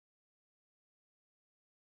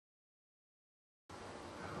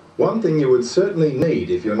One thing you would certainly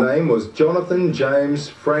need if your name was Jonathan James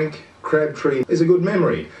Frank Crabtree is a good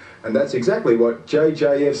memory, and that's exactly what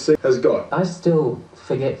JJFC has got. I still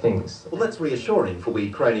forget things. Well, that's reassuring for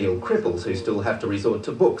we cranial cripples who still have to resort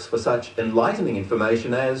to books for such enlightening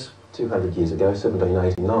information as 200 years ago,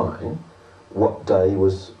 1789, what day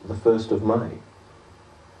was the 1st of May?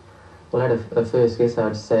 Well, at a first guess, I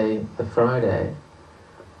would say the Friday.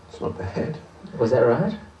 It's not bad. Was that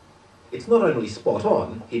right? It's not only spot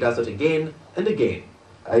on, he does it again and again.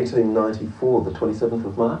 1894, the 27th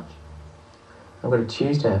of March? I've got a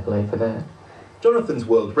Tuesday, I believe, for that. Jonathan's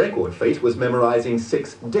world record feat was memorising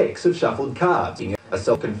 6 decks of shuffled cards. A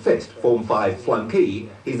self-confessed Form 5 flunkey,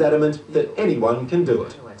 he's adamant that anyone can do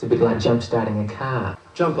it. It's a bit like jump-starting a car.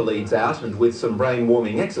 Jumper leads out, and with some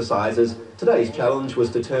brain-warming exercises, today's challenge was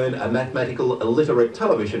to turn a mathematical illiterate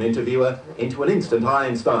television interviewer into an instant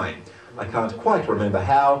Einstein. I can't quite remember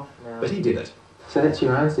how, but he did it. So that's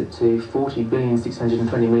your answer to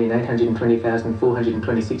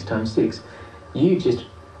 40,620,820,426 times 6. You just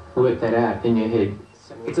worked that out in your head.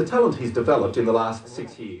 It's a talent he's developed in the last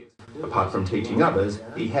 6 years. Apart from teaching others,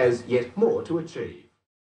 he has yet more to achieve.